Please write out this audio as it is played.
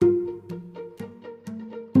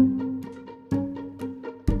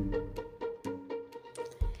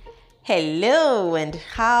Hello, and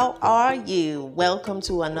how are you? Welcome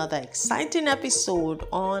to another exciting episode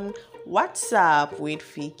on WhatsApp with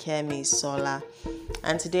Fikemi Sola.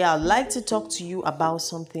 And today I'd like to talk to you about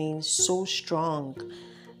something so strong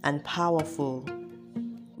and powerful,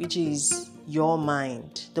 which is your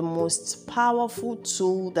mind. The most powerful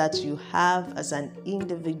tool that you have as an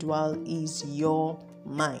individual is your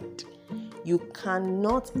mind. You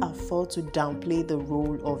cannot afford to downplay the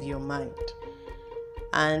role of your mind.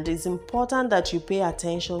 And it's important that you pay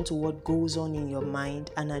attention to what goes on in your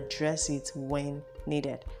mind and address it when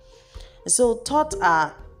needed. So thoughts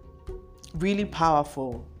are really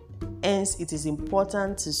powerful. Hence, it is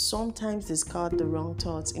important to sometimes discard the wrong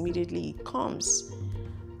thoughts immediately it comes.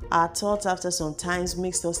 Our thoughts after some times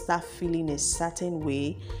makes us start feeling a certain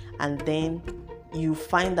way, and then you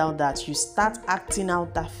find out that you start acting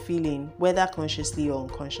out that feeling, whether consciously or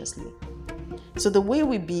unconsciously. So the way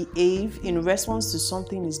we behave in response to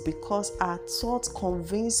something is because our thoughts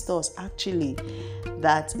convinced us actually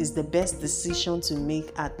that is the best decision to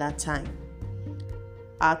make at that time.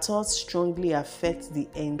 Our thoughts strongly affect the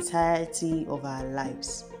entirety of our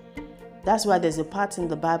lives. That's why there's a part in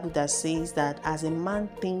the Bible that says that as a man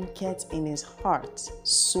thinketh in his heart,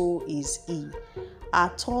 so is he. Our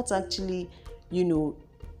thoughts actually,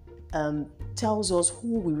 tells us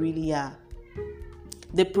who we really are.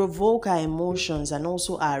 They provoke our emotions and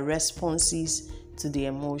also our responses to the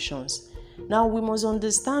emotions. Now, we must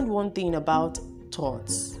understand one thing about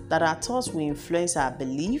thoughts, that our thoughts will influence our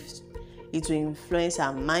beliefs, it will influence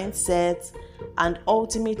our mindset, and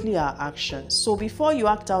ultimately our actions. So before you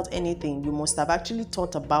act out anything, you must have actually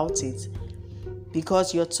thought about it,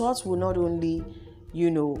 because your thoughts will not only,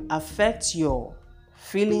 affect your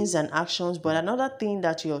feelings and actions, but another thing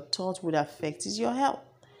that your thoughts would affect is your health.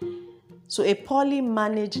 So a poorly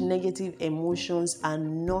managed negative emotions are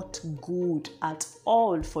not good at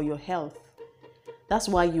all for your health. That's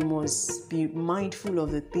why you must be mindful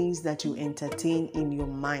of the things that you entertain in your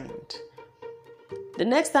mind. The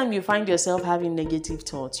next time you find yourself having negative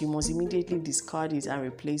thoughts, you must immediately discard it and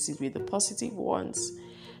replace it with the positive ones.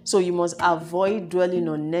 So you must avoid dwelling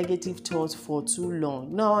on negative thoughts for too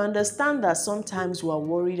long. Now, understand that sometimes you are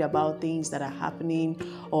worried about things that are happening,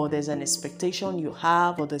 or there's an expectation you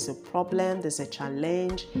have, or there's a problem, there's a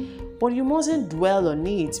challenge, but you mustn't dwell on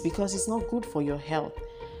it because it's not good for your health.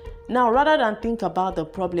 Now, rather than think about the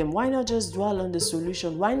problem, why not just dwell on the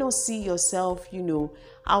solution? Why not see yourself,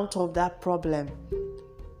 out of that problem?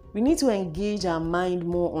 We need to engage our mind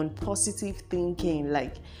more on positive thinking.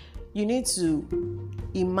 Like, you need to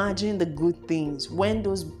imagine the good things when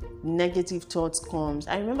those negative thoughts comes.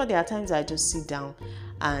 I remember there are times I just sit down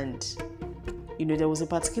and, there was a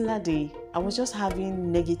particular day I was just having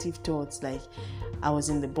negative thoughts. Like, I was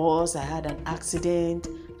in the bus, I had an accident.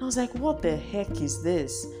 I was like, what the heck is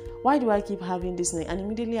this? Why do I keep having this? And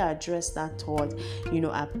immediately I addressed that thought.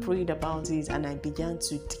 I prayed about it and I began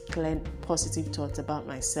to declare positive thoughts about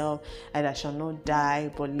myself, and I shall not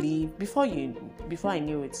die but live. Before I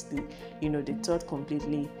knew it, the thought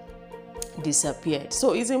completely disappeared.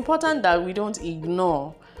 So it's important that we don't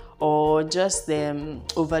ignore or just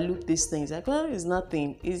overlook these things. Like, well, it's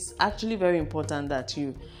nothing. It's actually very important that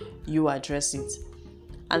you address it.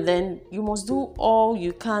 And then you must do all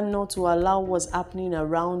you can not to allow what's happening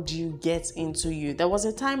around you get into you. There was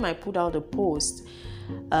a time I put out a post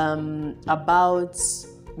about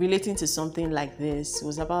relating to something like this. It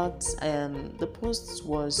was about, the post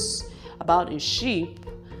was about a sheep.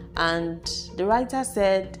 And the writer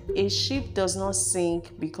said, a sheep does not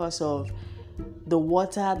sink because of the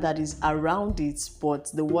water that is around it,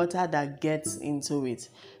 but the water that gets into it.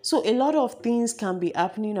 So a lot of things can be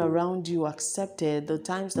happening around you. Accepted the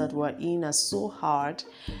times that we're in are so hard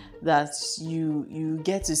that you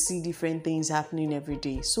get to see different things happening every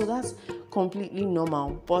day. So that's completely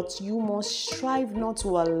normal, but you must strive not to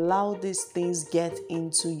allow these things get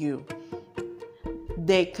into you.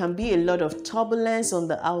 There can be a lot of turbulence on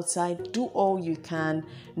the outside. Do all you can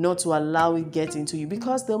not to allow it get into you,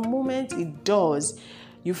 because the moment it does,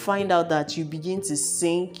 you find out that you begin to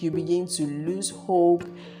sink, you begin to lose hope,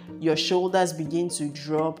 your shoulders begin to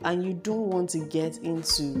drop, and you don't want to get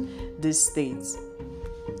into this state.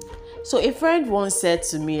 So a friend once said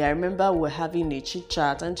to me, I remember we're having a chit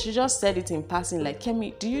chat, and she just said it in passing, like,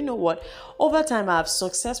 Kemi, do you know what? Over time, I've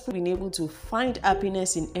successfully been able to find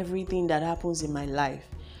happiness in everything that happens in my life,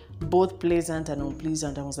 both pleasant and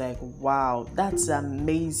unpleasant. I was like, wow, that's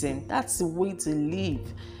amazing. That's the way to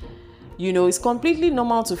live. It's completely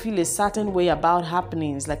normal to feel a certain way about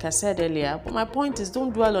happenings, like I said earlier. But my point is,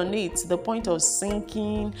 don't dwell on it to the point of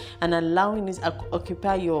sinking and allowing it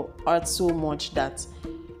occupy your heart so much that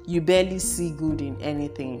you barely see good in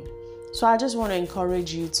anything. So I just want to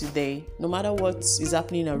encourage you today, no matter what is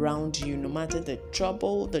happening around you, no matter the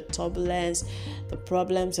trouble, the turbulence, the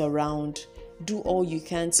problems around, do all you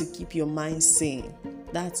can to keep your mind sane.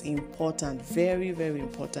 That's important, very, very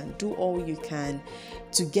important. Do all you can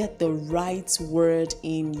to get the right word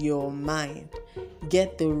in your mind.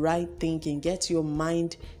 Get the right thinking. Get your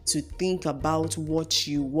mind to think about what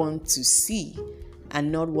you want to see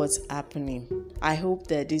and not what's happening. I hope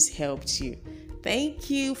that this helped you. Thank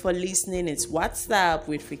you for listening. It's WhatsApp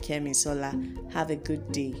with Fikemi Sola. Have a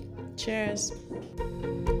good day. Cheers.